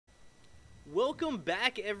Welcome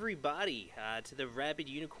back, everybody, to the Rapid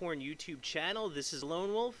Unicorn YouTube channel. This is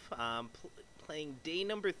LoanWolf, playing day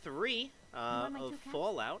number 3 of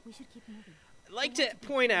Fallout. I'd like to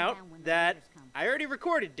point out that I already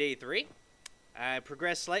recorded day 3. I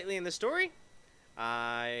progressed slightly in the story.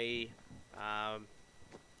 I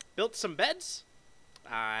built some beds.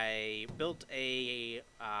 I built I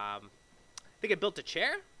think I built a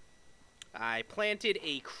chair. I planted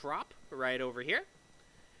a crop right over here.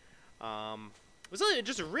 It was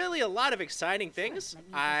just really a lot of exciting things.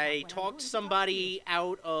 I talked somebody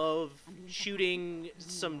out of shooting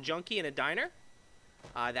some junkie in a diner.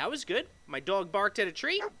 That was good. My dog barked at a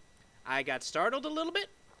tree. I got startled a little bit.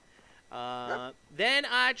 Then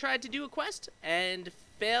I tried to do a quest and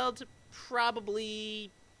failed probably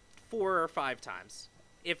 4 or 5 times,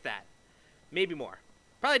 if that. Maybe more.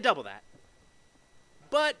 Probably double that.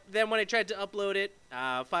 But then when I tried to upload it,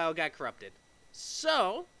 file got corrupted.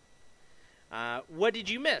 So, what did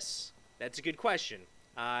you miss? That's a good question.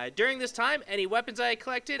 During this time, any weapons I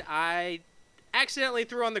collected, I accidentally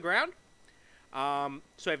threw on the ground.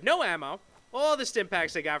 So I have no ammo. All the stim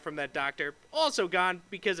packs I got from that doctor, also gone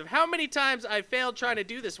because of how many times I failed trying to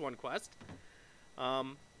do this one quest. What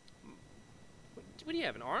do you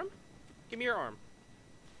have, an arm? Give me your arm.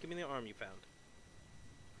 Give me the arm you found.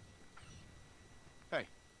 Hey.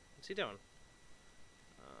 What's he doing?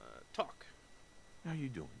 Talk. How you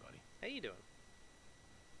doing, buddy? How you doing?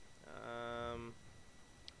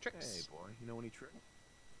 Tricks. Hey, boy. You know any tricks?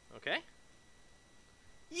 Okay.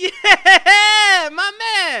 Yeah, my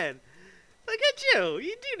man! Look at you.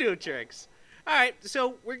 You do tricks. Alright,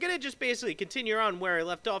 so we're gonna just basically continue on where I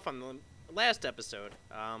left off on the last episode.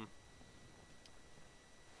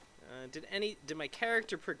 Did my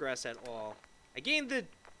character progress at all? I gained the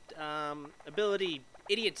ability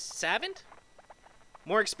Idiot Savant?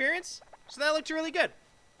 More experience? So that looked really good.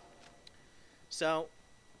 So,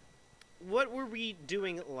 what were we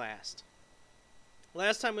doing last?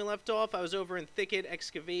 Last time we left off, I was over in Thicket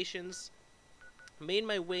Excavations. Made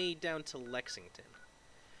my way down to Lexington.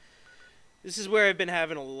 This is where I've been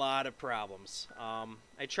having a lot of problems.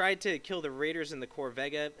 I tried to kill the raiders in the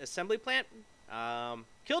Corvega assembly plant.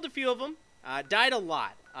 Killed a few of them. Died a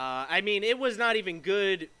lot. I mean, it was not even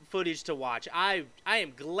good footage to watch. I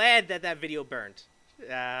am glad that that video burned.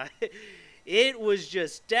 It was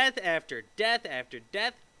just death after death after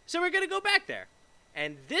death. So we're going to go back there.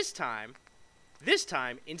 And this time,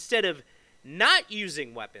 instead of not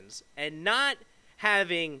using weapons and not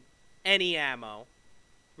having any ammo,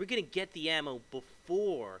 we're going to get the ammo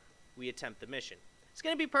before we attempt the mission. It's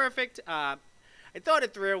going to be perfect. I thought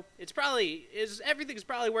it through. Everything's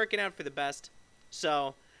probably working out for the best.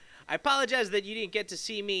 So I apologize that you didn't get to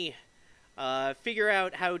see me figure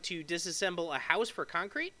out how to disassemble a house for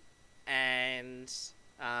concrete. And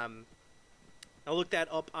I'll look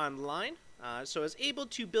that up online. So I was able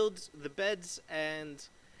to build the beds and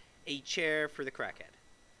a chair for the crackhead.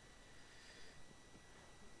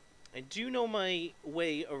 I do know my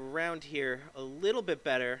way around here a little bit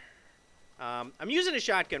better. I'm using a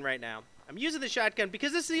shotgun right now. I'm using the shotgun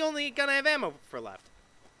because this is the only gun I have ammo for left.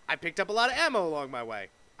 I picked up a lot of ammo along my way.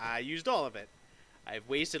 I used all of it. I've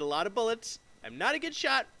wasted a lot of bullets. I'm not a good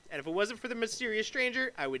shot, and if it wasn't for the mysterious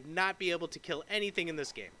stranger, I would not be able to kill anything in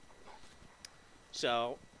this game.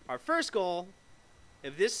 So, our first goal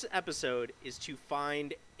of this episode is to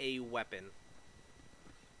find a weapon.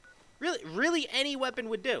 Really any weapon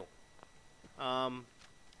would do.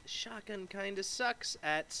 Shotgun kind of sucks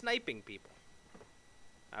at sniping people.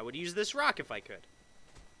 I would use this rock if I could.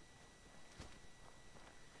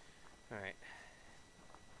 Alright.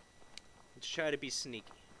 Let's try to be sneaky.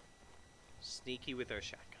 Sneaky with our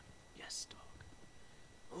shotgun. Yes, dog.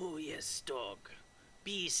 Oh, yes, dog.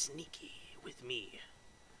 Be sneaky with me.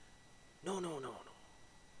 No.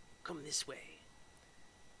 Come this way.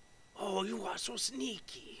 Oh, you are so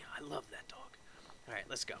sneaky. I love that dog. Alright,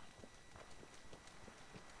 let's go.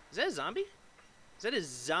 Is that a zombie? Is that a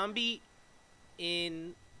zombie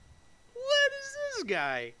in... What is this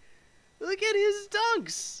guy? Look at his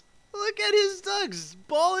dunks. Look at his dunks.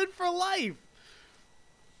 Balling for life.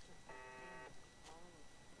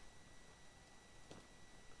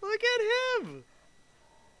 Look at him.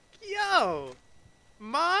 Yo.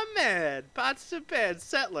 My man. Pots and pans.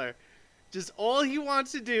 Settler. Just all he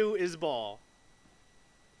wants to do is ball.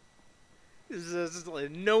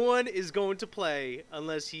 No one is going to play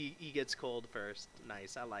unless he gets cold first.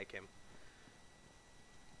 Nice. I like him.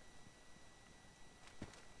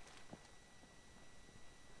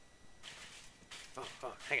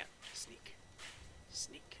 Oh, hang on. Sneak.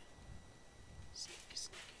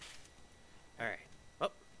 Alright.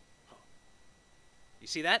 Oh. You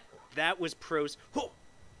see that? That was pros. Whoa!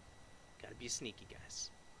 Gotta be sneaky, guys.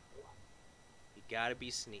 You gotta be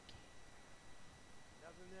sneaky.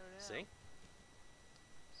 Nothing there now. See?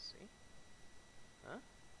 See? Huh?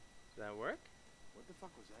 Does that work? What the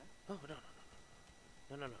fuck was that? Oh, no, no,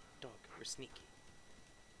 no, no. No, no, no. Dog, we're sneaky.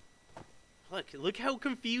 Look how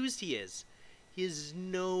confused he is. He has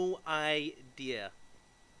no idea.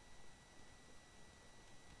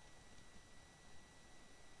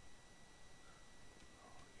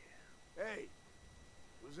 Hey,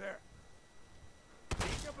 who's there?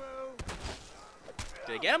 Peekaboo.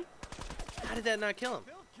 Did I get him? How did that not kill him?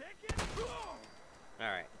 Still kicking?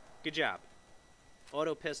 Alright, good job.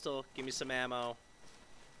 Auto pistol, give me some ammo.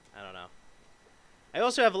 I don't know. I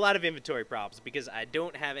also have a lot of inventory problems because I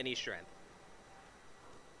don't have any strength.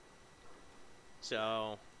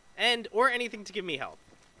 So, or anything to give me health.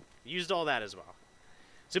 Used all that as well.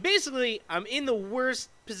 So basically, I'm in the worst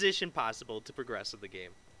position possible to progress in the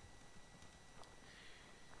game.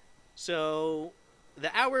 So, the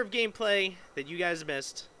hour of gameplay that you guys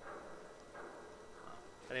missed.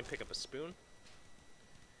 I didn't pick up a spoon.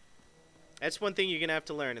 That's one thing you're going to have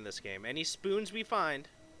to learn in this game. Any spoons we find,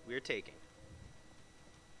 we're taking.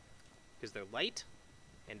 Because they're light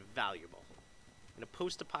and valuable in a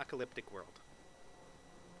post-apocalyptic world.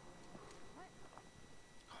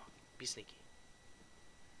 Oh, be sneaky.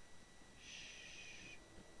 Shh.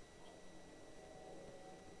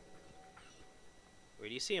 Where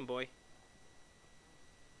do you see him, boy?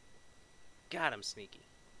 God, I'm sneaky.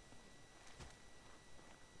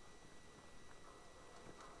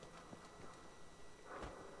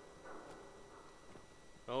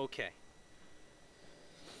 Okay.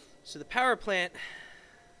 So the power plant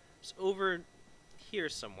is over here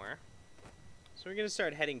somewhere. So we're going to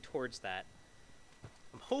start heading towards that.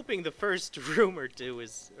 I'm hoping the first room or two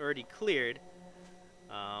is already cleared.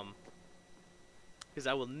 Because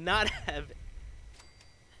I will not have...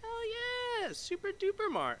 Hell yeah! Super Duper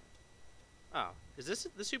Mart. Oh, is this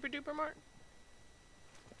the Super Duper Mart?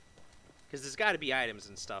 Because there's got to be items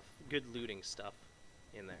and stuff. Good looting stuff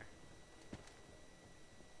in there.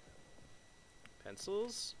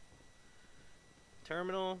 Pencils.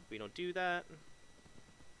 Terminal. We don't do that.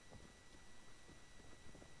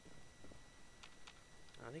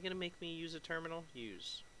 Are they going to make me use a terminal?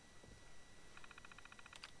 Use.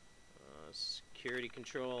 Security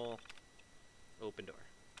control. Open door.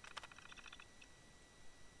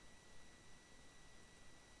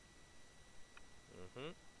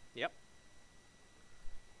 Yep.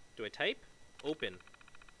 Do I type? Open.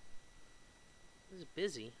 This is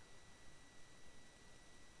busy.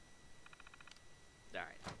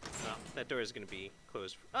 Alright. Oh, that door is going to be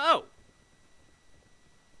closed. Oh!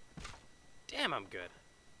 Damn, I'm good.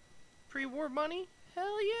 Pre-war money?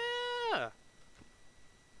 Hell yeah!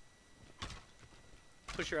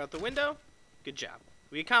 Push her out the window. Good job.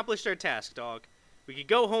 We accomplished our task, dog. We could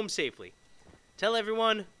go home safely. Tell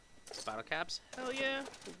everyone. Bottle caps. Hell yeah.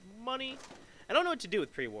 Money. I don't know what to do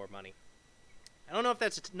with pre-war money. I don't know if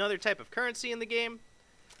that's another type of currency in the game.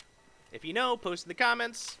 If you know, post in the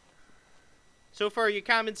comments. So far, your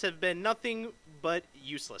comments have been nothing but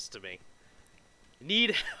useless to me.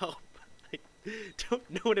 Need help. I don't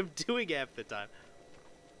know what I'm doing half the time.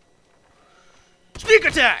 Sneak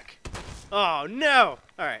attack! Oh, no!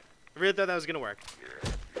 Alright. I really thought that was going to work.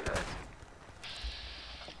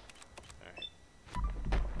 Alright.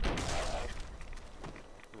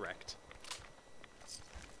 Wrecked.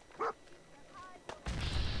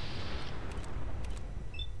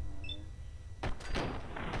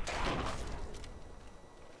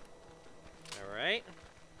 Alright.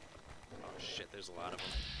 Oh, shit, there's a lot of them.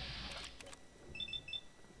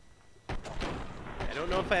 I don't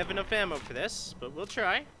know if I have enough ammo for this, but we'll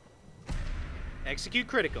try. Execute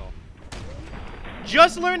critical.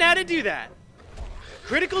 Just learned how to do that.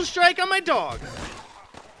 Critical strike on my dog.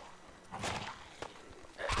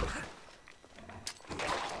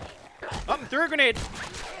 Oh, threw a grenade.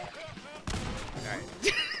 Alright.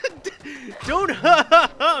 Don't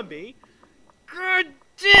ha me. God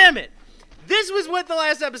damn it. This was what the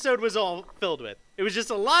last episode was all filled with. It was just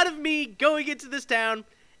a lot of me going into this town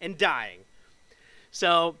and dying.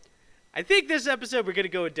 So, I think this episode we're going to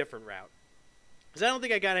go a different route. Because I don't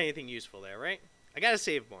think I got anything useful there, right? I got to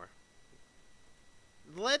save more.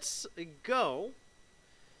 Let's go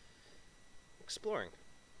exploring.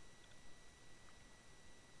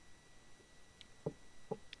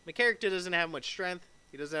 My character doesn't have much strength.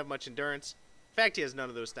 He doesn't have much endurance. In fact, he has none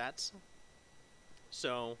of those stats.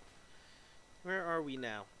 So, where are we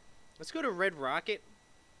now? Let's go to Red Rocket.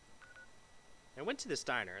 I went to this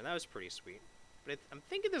diner, and that was pretty sweet. But I'm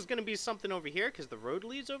thinking there's going to be something over here, because the road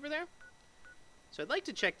leads over there. So I'd like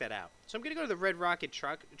to check that out. So I'm going to go to the Red Rocket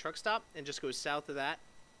truck stop and just go south of that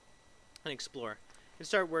and explore. And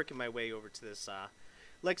start working my way over to this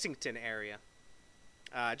Lexington area.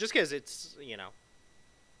 Just because it's, you know,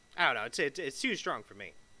 I don't know, it's too strong for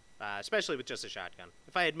me. Especially with just a shotgun.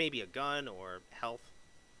 If I had maybe a gun or health,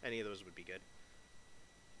 any of those would be good.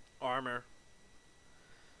 Armor.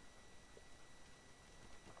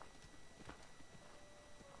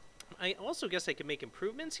 I also guess I could make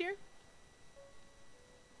improvements here?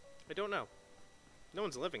 I don't know. No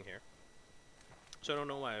one's living here. So I don't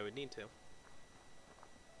know why I would need to.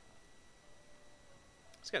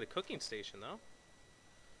 It's got a cooking station, though.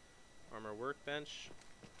 Armor workbench.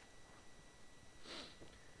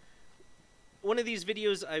 One of these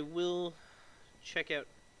videos I will check out.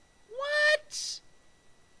 What?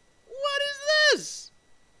 What is this?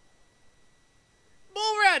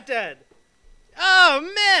 Bull rat dead. Oh,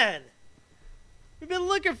 man. We've been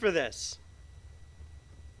looking for this.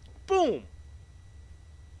 Boom.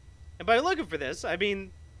 And by looking for this, I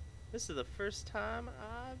mean, this is the first time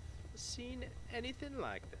I've seen anything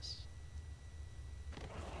like this.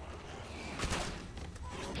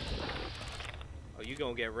 Oh, you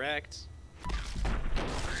gonna get wrecked.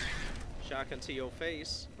 Shotgun to your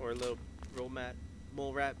face, or a little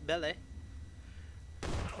mole rat belly.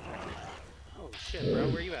 Oh shit, bro,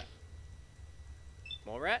 where you at?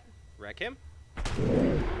 Mole rat? Wreck him?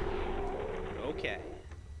 Okay.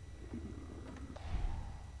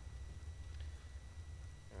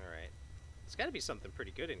 Alright. There's gotta be something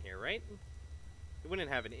pretty good in here, right? We wouldn't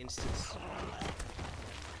have an instance.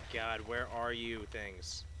 God, where are you,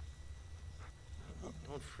 things?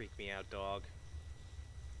 Don't freak me out, dog.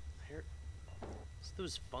 I heard... Is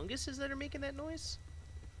those funguses that are making that noise?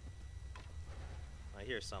 I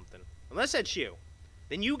hear something. Unless that's you.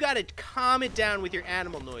 Then you gotta calm it down with your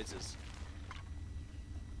animal noises.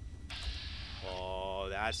 Oh,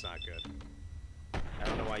 that's not good. I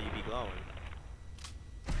don't know why you'd be glowing.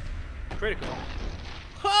 Critical.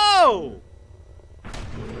 Oh!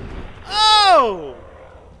 Oh!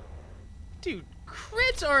 Dude,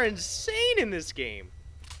 crits are insane in this game.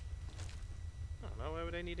 I don't know, why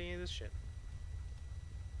would I need any of this shit?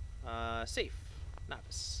 Safe.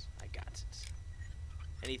 Novice. I got it.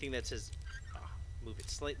 Anything that says... Oh, move it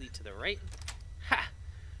slightly to the right. Ha!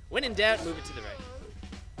 When in doubt, move it to the right.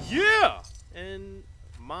 Yeah! And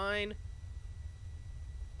mine...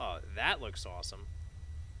 Oh, that looks awesome.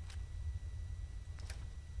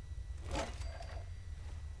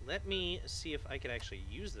 Let me see if I could actually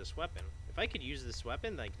use this weapon. If I could use this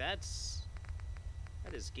weapon, like, that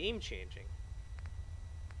is game-changing.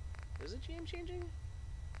 Is it game-changing?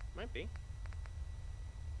 Might be.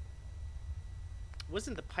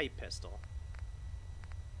 Wasn't the pipe pistol.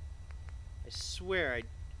 I swear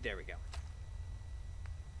there we go.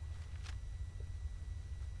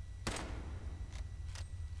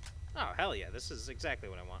 Oh, hell yeah, this is exactly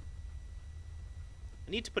what I want.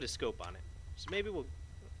 I need to put a scope on it. So maybe we'll...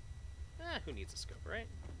 who needs a scope, right?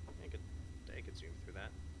 I could zoom through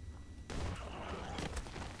that.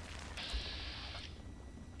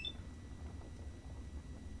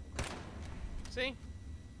 See?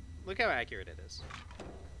 Look how accurate it is.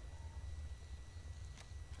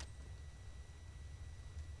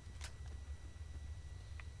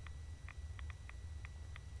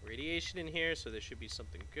 Radiation in here, so there should be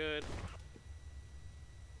something good.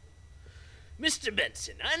 Mr.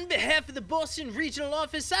 Benson, on behalf of the Boston Regional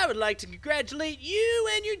Office, I would like to congratulate you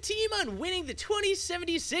and your team on winning the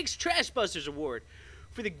 2076 Trash Busters Award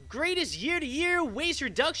for the greatest year-to-year waste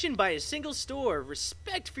reduction by a single store.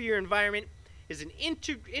 Respect for your environment is an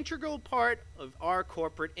integral part of our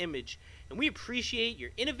corporate image, and we appreciate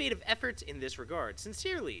your innovative efforts in this regard.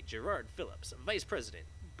 Sincerely, Gerard Phillips, Vice President,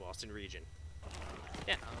 Boston Region.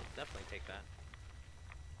 Yeah, I'll definitely take that.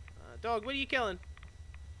 Dog, what are you killing?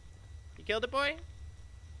 You killed it, boy?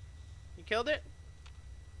 You killed it?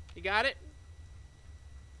 You got it?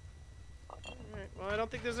 Alright, well, I don't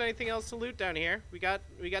think there's anything else to loot down here. We got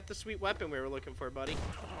the sweet weapon we were looking for, buddy.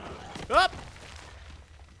 Up!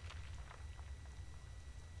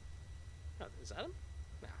 Oh, is that him?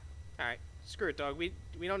 No. Alright, screw it, dog. We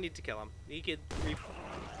don't need to kill him. He could Are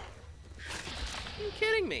you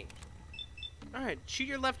kidding me? Alright, shoot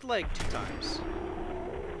your left leg 2 times.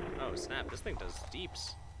 Oh, snap. This thing does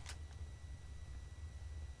deeps.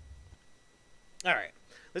 Alright,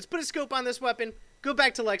 let's put a scope on this weapon. Go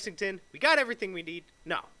back to Lexington. We got everything we need.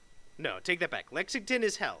 No, take that back. Lexington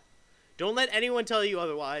is hell. Don't let anyone tell you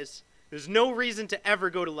otherwise. There's no reason to ever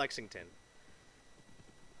go to Lexington.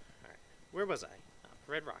 Alright, where was I? Oh,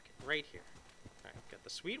 Red Rocket, right here. Alright, got the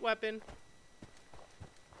sweet weapon.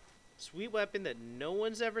 Sweet weapon that no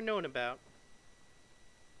one's ever known about.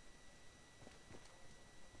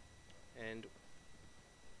 And...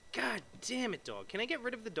 God damn it, dog. Can I get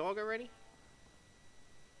rid of the dog already?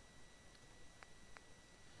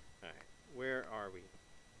 Alright, where are we?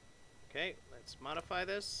 Okay, let's modify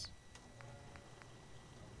this.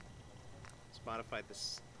 Let's modify the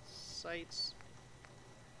sights.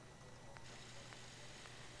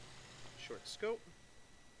 Short scope.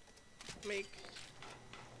 Make.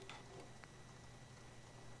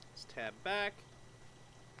 Let's tab back.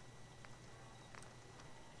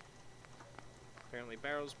 Apparently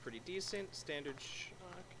barrel's pretty decent. Standard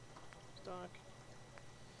stock.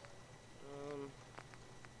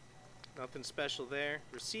 Nothing special there.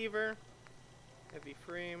 Receiver. Heavy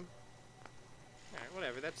frame. Alright,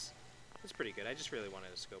 whatever. That's pretty good. I just really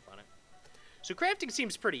wanted a scope on it. So crafting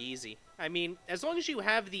seems pretty easy. I mean, as long as you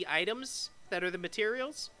have the items that are the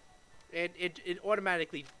materials, it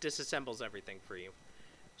automatically disassembles everything for you.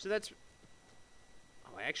 So that's...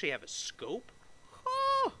 Oh, I actually have a scope?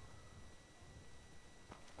 Oh!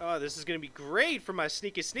 Oh, this is going to be great for my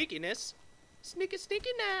sneakiness. Sneaky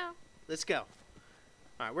now. Let's go.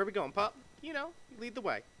 Alright, where are we going, pup? You know, lead the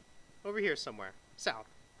way. Over here somewhere. South.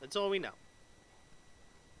 That's all we know.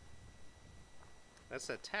 That's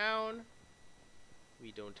the town.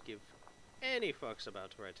 We don't give any fucks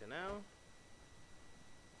about right now.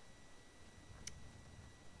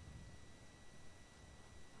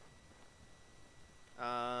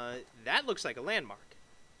 That looks like a landmark.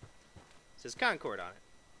 It says Concord on it.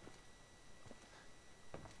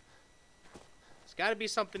 It's got to be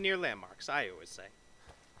something near landmarks, I always say.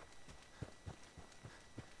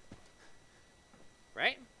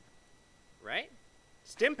 Right? Right?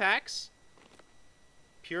 Stim packs.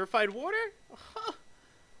 Purified water?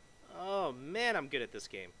 Oh, man, I'm good at this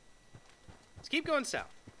game. Let's keep going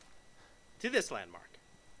south. To this landmark.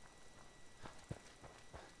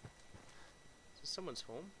 Is this someone's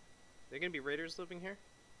home? Are there going to be raiders living here?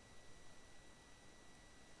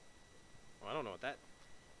 Oh, I don't know what that...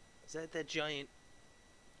 Is that giant...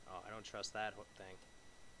 Oh, I don't trust that thing.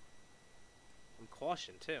 I'm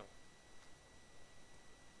cautioned, too. What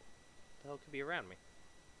the hell could be around me?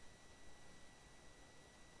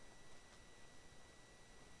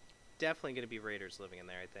 Definitely going to be raiders living in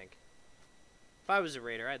there, I think. If I was a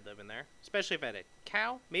raider, I'd live in there. Especially if I had a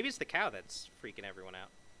cow. Maybe it's the cow that's freaking everyone out.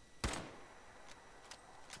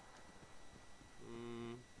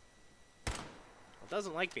 It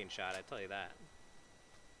doesn't like being shot, I tell you that.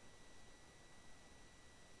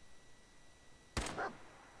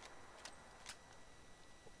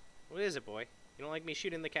 What is it, boy? You don't like me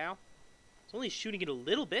shooting the cow? It's only shooting it a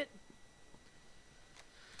little bit.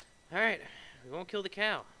 Alright, we won't kill the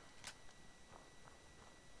cow.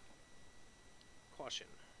 Caution.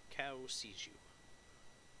 Cow sees you.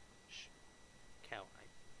 Shh. Cow,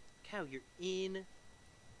 Cow, you're in.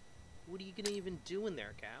 What are you gonna even do in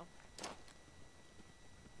there, cow?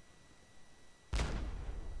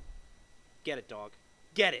 Get it, dog.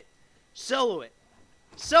 Get it. Solo it.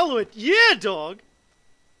 Solo it. Yeah, dog.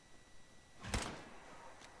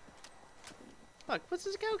 Fuck, what's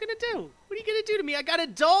this cow gonna do? What are you gonna do to me? I got a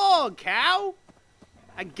dog, cow.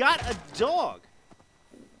 I got a dog.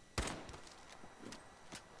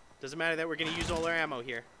 Doesn't matter that we're gonna use all our ammo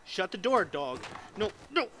here. Shut the door, dog. No,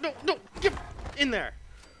 no, no, no. Get in there.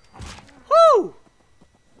 Woo!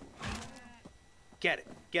 Get it.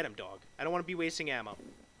 Get him, dog. I don't want to be wasting ammo.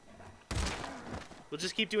 We'll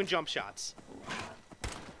just keep doing jump shots.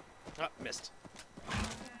 Oh, missed.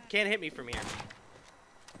 Can't hit me from here.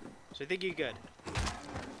 So I think you're good.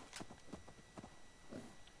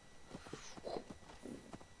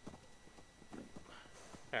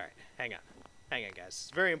 Alright, hang on. Hang on, guys.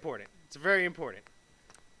 It's very important. It's very important.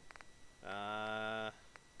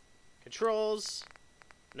 Controls.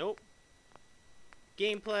 Nope.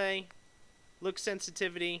 Gameplay. Look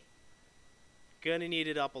sensitivity. Gonna need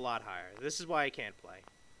it up a lot higher. This is why I can't play.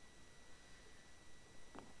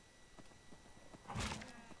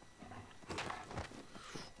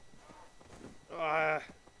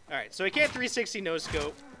 Alright, so I can't 360 no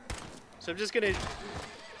scope. So I'm just gonna...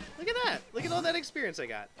 Look at that! Look at all that experience I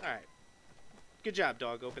got. Alright. Good job,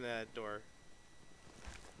 dog. Open that door.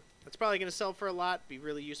 That's probably gonna sell for a lot. Be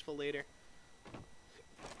really useful later.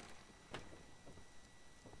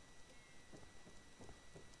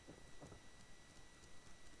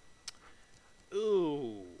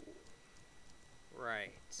 Ooh. Right.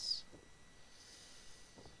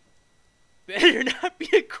 Better not be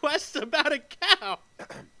a quest about a cow.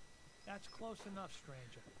 That's close enough,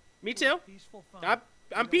 stranger. Me too. Peaceful fun.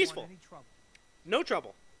 I'm peaceful. Trouble. No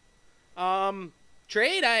trouble.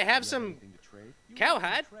 Trade. I have some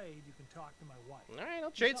cowhide. Trade, you can talk to my wife. All right,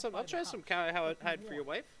 I'll trade some. I'll try some cowhide for your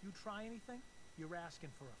wife. You try anything, you're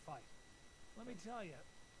asking for a fight. Let me tell you,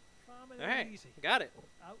 farming All ain't right, easy. got it.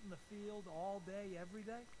 Out in the field all day, every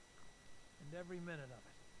day, and every minute of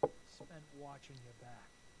it spent watching your back.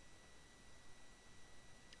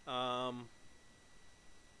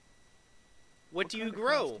 What do you kind of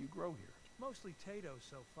grow? crops do you grow here? Mostly potatoes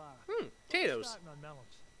so far. Potatoes. Starting on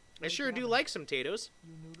melons. I sure do like some potatoes.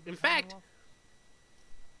 You new to the In fact,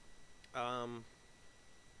 Commonwealth?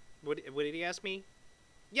 what did he ask me?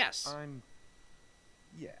 Yes.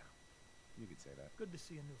 Yeah, you could say that. Good to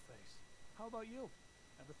see a new face. How about you?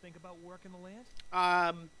 Ever think about working the land?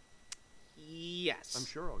 Yes. I'm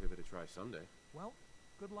sure I'll give it a try someday. Well,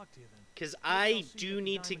 good luck to you then. Because Maybe I'll I see you do at the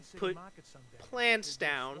need to Diamond City put Market someday. plants We'll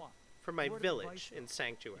go down swap. for my Word of village advice, in though.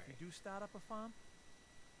 Sanctuary. If you do start up a farm,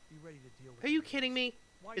 be ready to deal with Are the you raiders. kidding me?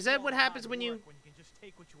 Why Is do that all what the happens hard when you... work when you can just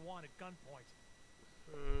take what you want at gunpoint?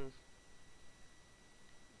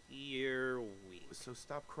 You're weak. So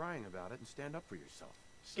stop crying about it and stand up for yourself.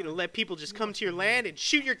 You gonna Son, let people just you come must to your be land mad. and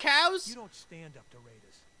shoot your cows? You don't stand up to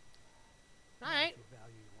raiders. All Not right. if you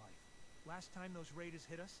value your life. Last time those raiders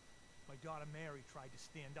hit us, my daughter Mary tried to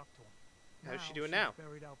stand up to them. How's she doing she's now?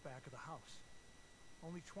 Buried out back of the house.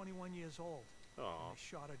 Only 21 years old. Aw. And they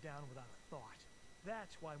shot her down without a thought.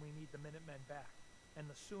 That's why we need the Minutemen back. And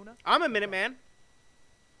the sooner... I'm a the better. Minuteman.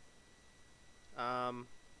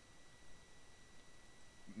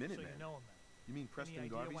 Minutemen? So you know them then. You mean Any Preston idea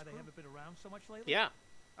Garvey's why they crew? haven't been around so much lately? Yeah.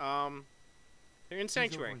 They're in He's over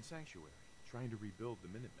Sanctuary. in Sanctuary, trying to rebuild the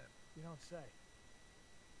Minutemen. You don't say.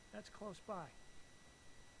 That's close by.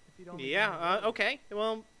 If you don't Yeah, okay.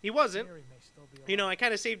 Well, he wasn't. Mary may still be alive. You know, I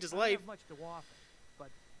kind of saved his I don't life. have much to offer, but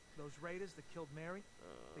those raiders that killed Mary,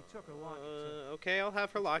 they took her locket too. Okay, I'll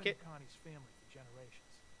have her It's lock been it. in Connie's family for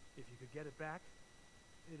generations. If you could get it back,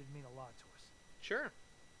 it'd mean a lot to us. Sure.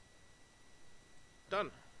 Done.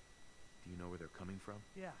 Do you know where they're coming from?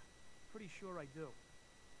 Yeah, pretty sure I do.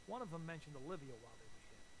 One of them mentioned Olivia while they were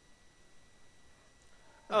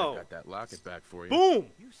here. Oh. I got that locket back for you. Boom!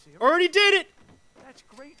 You serious? Already did it! That's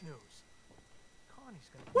great news. Connie's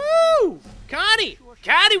gonna... Woo! Connie!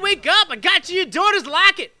 Connie, wake up! I got you your daughter's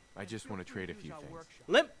locket! I just want to trade a few Use our things.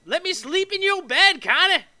 workshop. Let me sleep in your bed,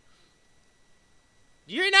 Connie!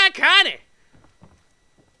 You're not Connie!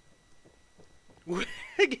 Where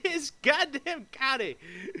is goddamn Connie?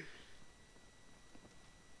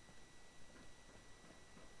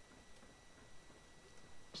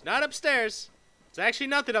 It's not upstairs. It's actually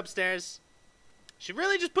nothing upstairs. Should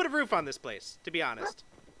really just put a roof on this place, to be honest.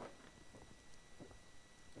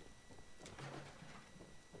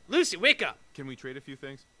 Lucy, wake up! Can we trade a few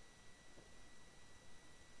things?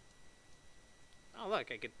 Oh,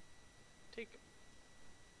 look, I could take...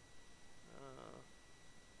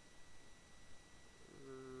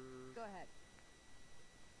 Go ahead.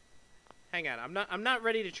 Hang on, I'm not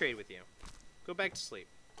ready to trade with you. Go back to sleep.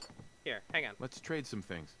 Here, hang on. Let's trade some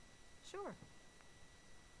things. Sure.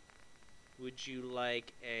 Would you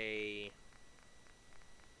like a...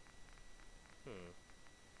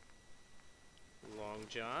 Long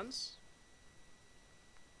Johns?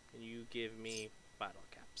 And you give me bottle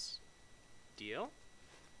caps. Deal?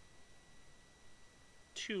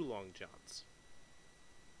 2 Long Johns.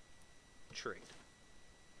 Trade.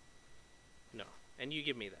 No. And you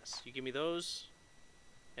give me this. You give me those,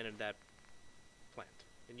 and that plant.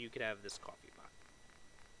 And you could have this coffee pot.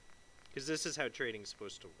 Because this is how trading's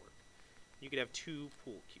supposed to work. You could have 2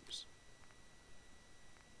 pool cues.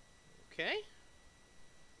 Okay.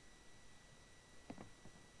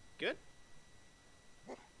 Good.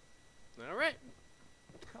 Alright.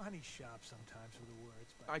 Connie's sharp sometimes with the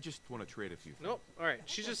words, but... I just want to trade a few things. Nope. Alright.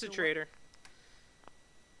 She's just a trader.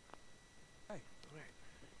 Hey. Alright.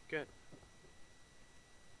 Good.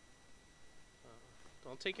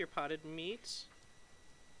 Don't take your potted meat.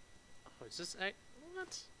 Oh, is this...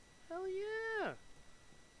 what? Hell yeah!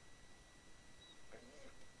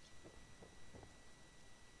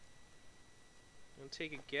 Don't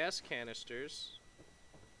take your gas canisters.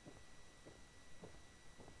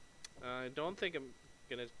 I don't think I'm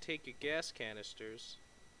gonna take your gas canisters.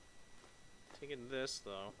 Taking this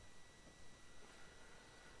though.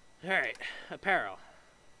 Alright, apparel.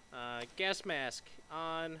 Gas mask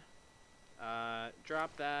on.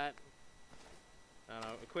 Drop that. I don't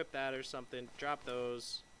know, equip that or something. Drop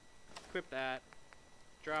those. Equip that.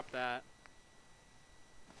 Drop that.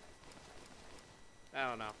 I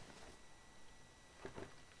don't know.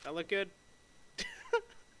 That look good?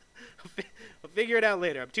 I'll figure it out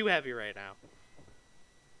later. I'm too heavy right now.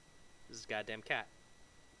 This is a goddamn cat.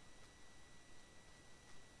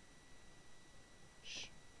 Shh.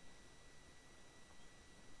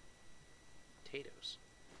 Potatoes.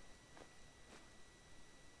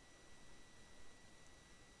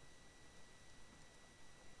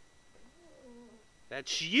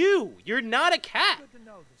 That's you! You're not a cat! Good to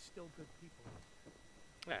know there's still good people out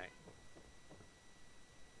there. Alright.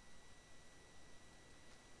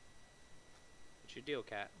 What's your deal,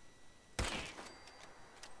 cat?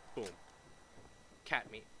 Boom.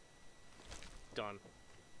 Cat meat. Done.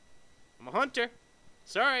 I'm a hunter.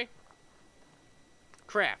 Sorry.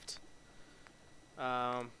 Craft.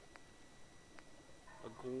 A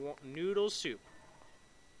noodle soup.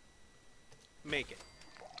 Make it.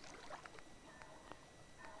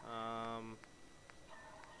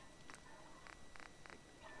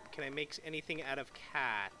 Can I make anything out of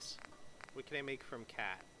cat? What can I make from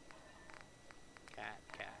cat? Cat.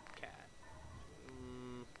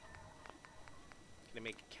 Can I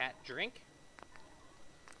make a cat drink?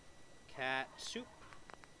 Cat soup.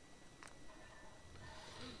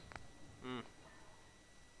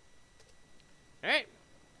 Alright.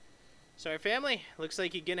 Sorry, family. Looks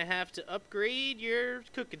like you're gonna have to upgrade your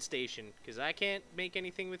cooking station, because I can't make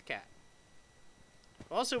anything with cat.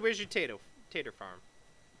 Also, where's your tater farm?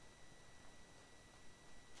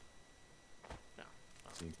 No. Oh,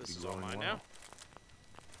 Seems to this be is all going mine well. now.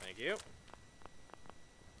 Thank you.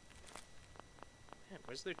 Man,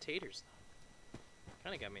 where's their taters, though?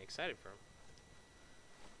 Kind of got me excited for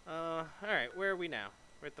them. Alright, where are we now?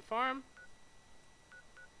 We're at the farm.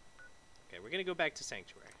 Okay, we're gonna go back to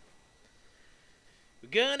Sanctuary. We're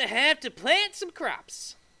gonna have to plant some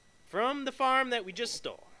crops from the farm that we just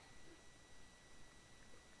stole.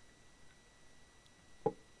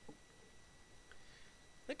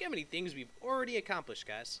 Look how many things we've already accomplished,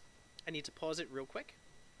 guys. I need to pause it real quick.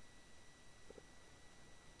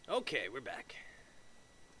 Okay, we're back.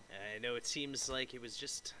 I know it seems like it was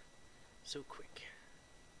just so quick.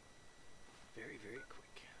 Very, very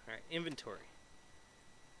quick. Alright, inventory.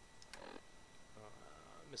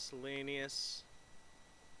 Miscellaneous.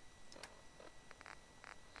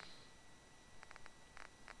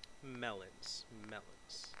 Melons.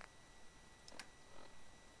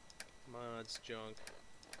 Mods, junk.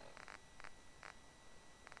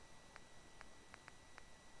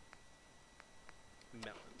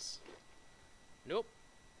 Melons. Nope.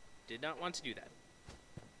 Did not want to do that.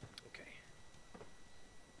 Okay.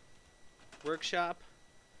 Workshop.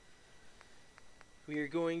 We are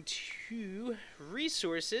going to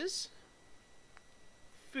resources,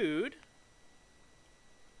 food,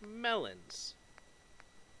 melons.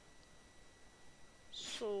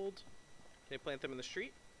 Sold. Can I plant them in the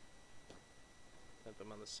street? Plant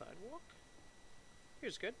them on the sidewalk.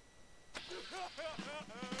 Here's good.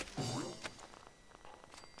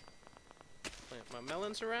 Plant my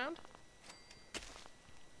melons around.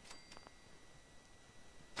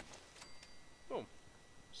 Boom.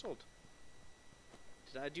 Sold.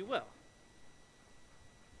 Did I do well?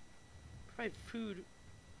 Provide food.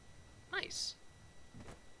 Nice.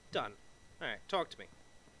 Done. Alright, talk to me.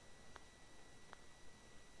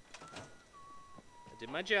 I did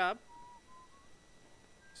my job.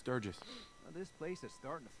 Sturgis. Well, this place is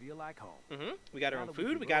starting to feel like home. We got our Now own that we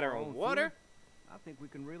food. can We grow got our own water. food, I think we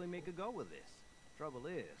can really make a go of this. Trouble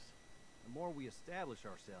is, the more we establish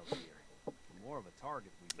ourselves here, the more of a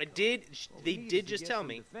target we become. What we They need did is to just get tell some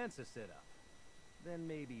me. defenses set up. Then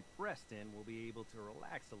maybe Preston will be able to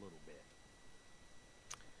relax a little bit.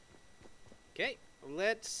 Okay,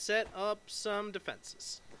 let's set up some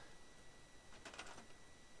defenses.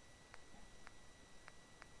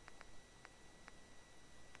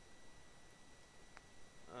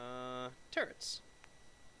 Turrets.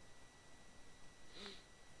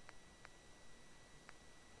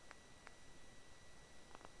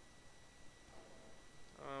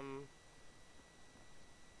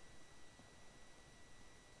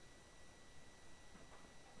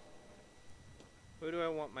 Where do I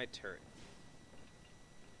want my turret?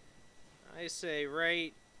 I say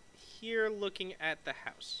right here looking at the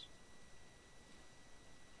house.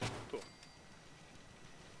 Cool.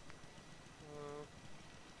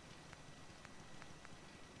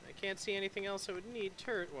 I can't see anything else I would need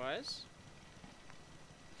turret-wise.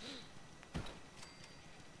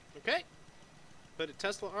 Okay. Put a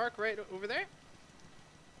Tesla arc right over there.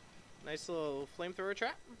 Nice little flamethrower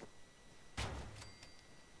trap.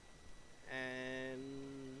 And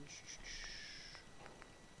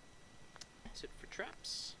that's it for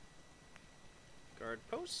traps. Guard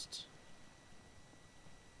post.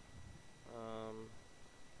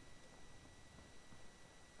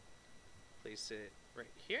 Place it right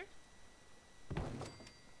here. Then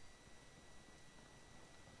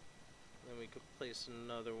we could place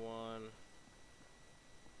another one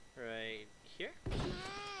right here.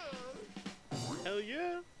 Hell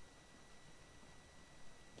yeah!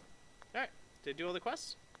 Alright, did I do all the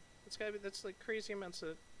quests? That's like crazy amounts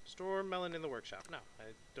of Store melon in the workshop. No, I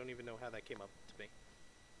don't even know how that came up to me.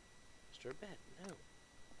 Store bed. No.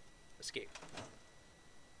 Escape.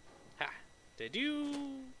 Ha. Did I do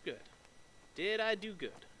good? Did I do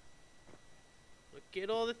good? Look at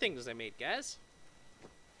all the things I made, guys. What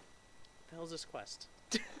the hell is this quest?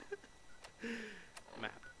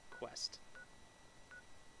 Map. Quest.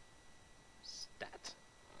 Stat.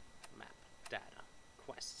 Map. Data.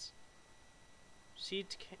 Quests. Seed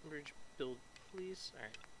to Cambridge build, please.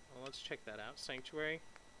 Alright. Well, let's check that out. Sanctuary.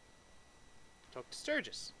 Talk to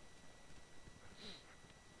Sturgis.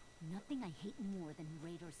 Nothing I hate more than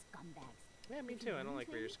raider scumbags. Yeah, me If too. you I don't lose like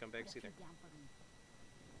any, raider scumbags put a either. few down for me.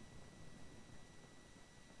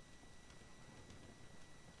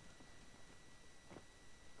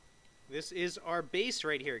 This is our base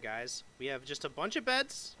right here, guys. We have just a bunch of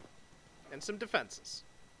beds and some defenses.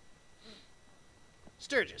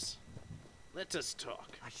 Sturgis, let us talk.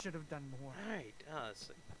 I should have done more. Alright, it's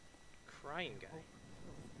a crying guy.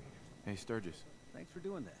 Hey, Sturgis. Thanks for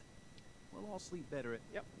doing that. We'll all sleep better at...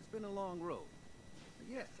 Yep. It's been a long road.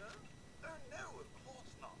 But yeah. Sir? No, of course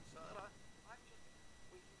not, sir. I'm just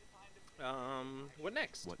waiting to find a... What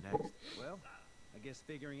next? What next? Well, I guess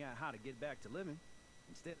figuring out how to get back to living.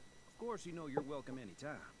 Instead, of course, you know you're welcome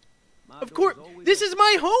anytime. My Of door's course, always this is open.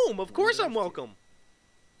 my home. Of One course of I'm those two. welcome.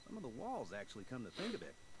 Some of the walls actually come to think of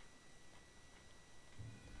it.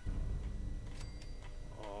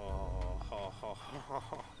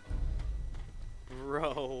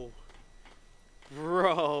 Oh,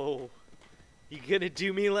 bro, you gonna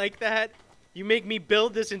do me like that? You make me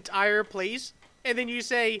build this entire place, and then you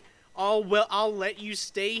say, "Oh well, I'll let you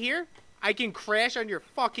stay here. I can crash on your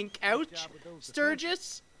fucking couch, job with those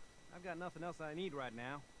Sturgis." I've got nothing else I need right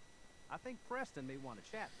now. I think Preston may want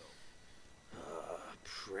to chat, though.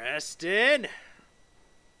 Preston.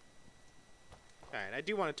 All right, I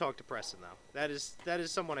do want to talk to Preston though. That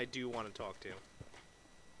is someone I do want to talk to.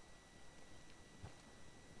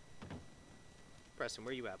 Preston,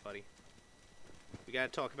 where you at, buddy? We gotta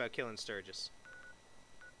talk about killing Sturgis.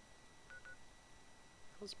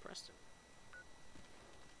 How's Preston?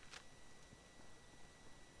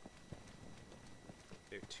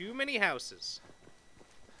 There are too many houses.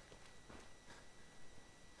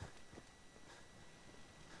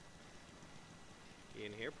 You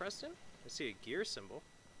in here, Preston? I see a gear symbol.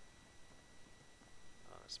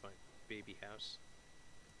 Oh, it's my baby house.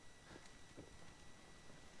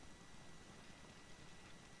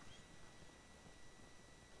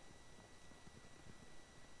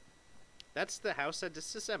 That's the house I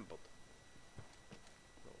disassembled.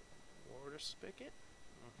 Little water spigot.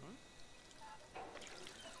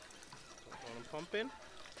 Don't want to pump in.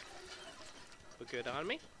 Look good on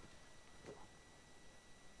me.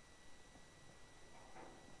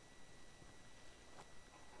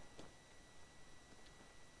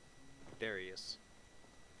 There he is.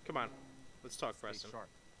 Come on. Let's talk, Preston. Stay sharp.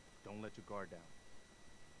 Don't let your guard down.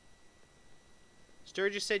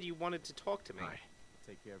 Sturgis said you wanted to talk to me. Hi.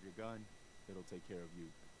 Take care of your gun. It'll take care of you.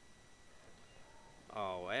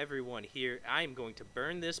 Oh, everyone here. I'm going to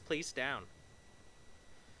burn this place down.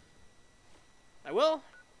 I will.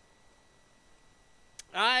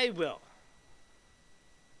 I will.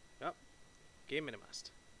 Oh, game minimized.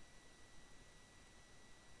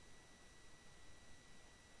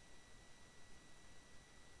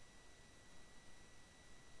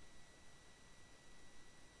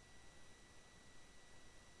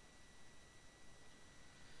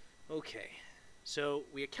 Okay, so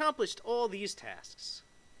we accomplished all these tasks.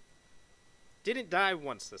 Didn't die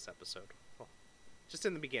once this episode. Well, just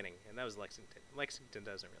in the beginning, and that was Lexington. Lexington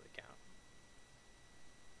doesn't really count.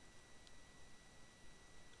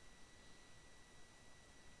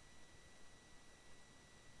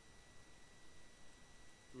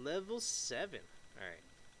 Level 7. Alright.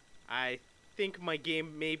 I think my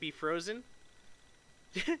game may be frozen.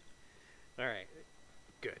 Alright.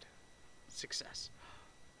 Good. Success.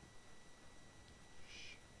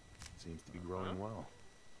 Seems to be growing well.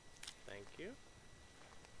 Thank you.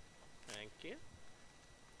 Thank you.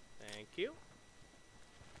 Thank you.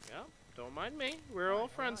 Yeah, don't mind me. We're all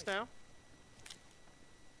friends now.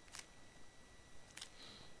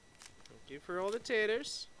 Thank you for all the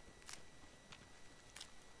taters.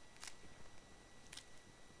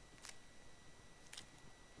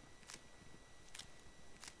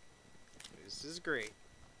 This is great.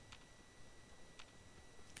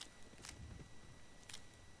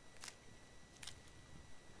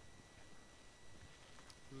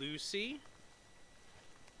 Lucy.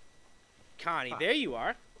 Connie, there you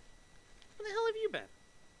are. Where the hell have you been?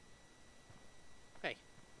 Hey.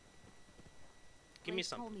 Give me Blake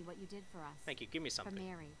something. told me what you did for us. Thank you. Give me For something.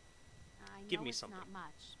 Mary. I know Give me it's something. not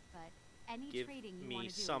much, but any Give trading you me want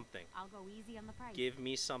to do, something. I'll go easy on the price. Give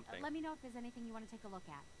me something. Let me know if there's anything you want to take a look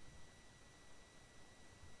at.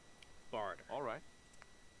 Barter. All right.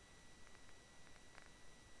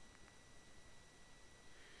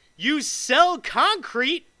 You sell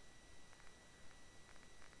concrete?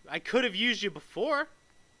 I could have used you before.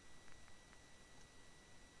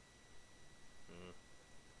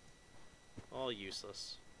 All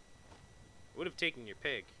useless. Would have taken your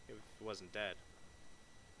pig if it wasn't dead.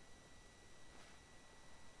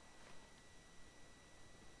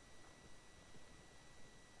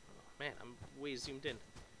 Oh, man, I'm way zoomed in.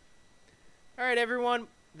 Alright, everyone.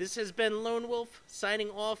 This has been Lone Wolf signing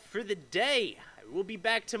off for the day. We'll be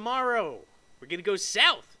back tomorrow. We're going to go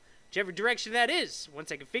south, whichever direction that is,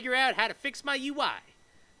 once I can figure out how to fix my UI.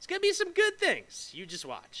 It's going to be some good things. You just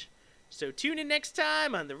watch. So tune in next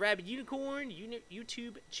time on the Rabbit Unicorn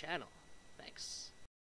YouTube channel. Thanks.